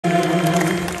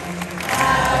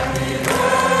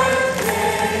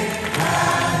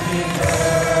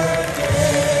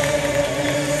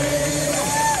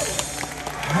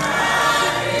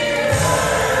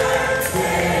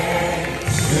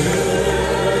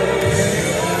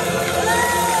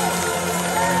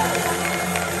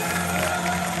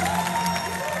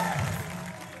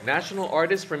international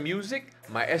artist for music,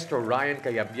 Maestro Ryan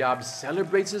Cayabyab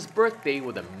celebrates his birthday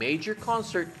with a major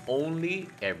concert only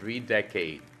every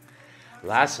decade.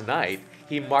 Last night,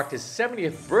 he marked his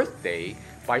 70th birthday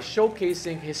by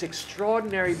showcasing his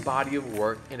extraordinary body of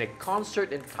work in a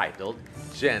concert entitled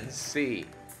Gen C.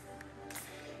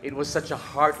 It was such a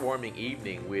heartwarming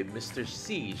evening with Mr.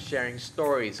 C sharing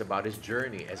stories about his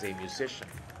journey as a musician.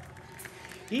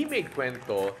 He made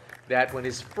cuento that when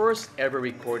his first ever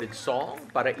recorded song,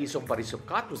 Paraisong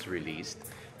Parisukat, was released,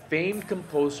 famed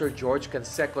composer George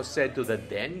Canseco said to the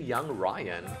then young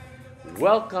Ryan,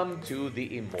 "Welcome to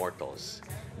the immortals,"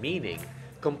 meaning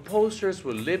composers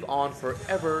will live on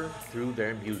forever through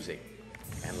their music.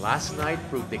 And last night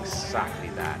proved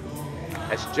exactly that,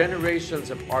 as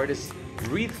generations of artists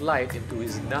breathe life into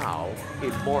his now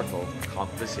immortal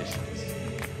compositions.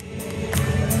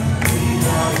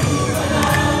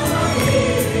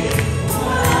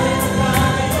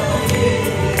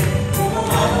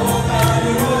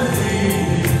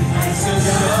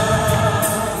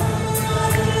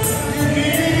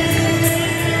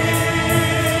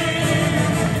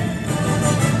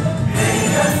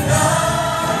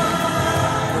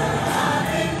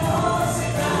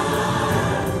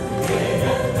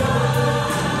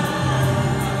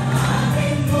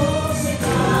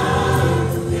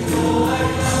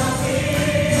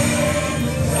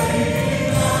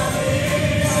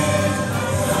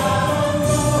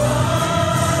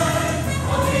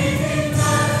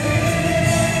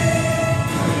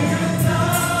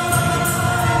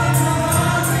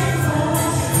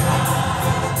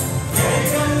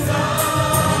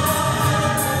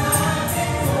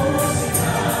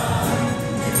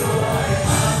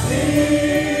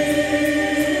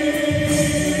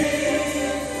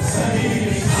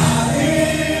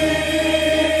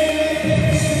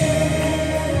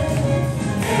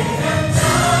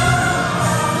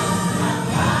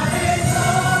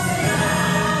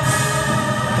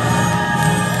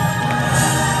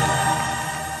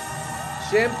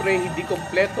 Siyempre, hindi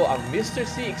kompleto ang Mr.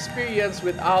 C experience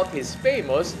without his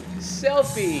famous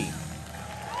selfie.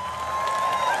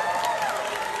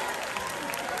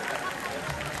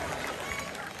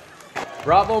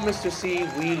 Bravo, Mr. C.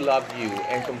 We love you.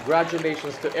 And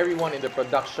congratulations to everyone in the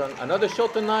production. Another show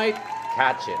tonight.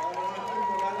 Catch it.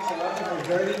 Salamat for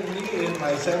joining me in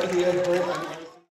my 70th birthday.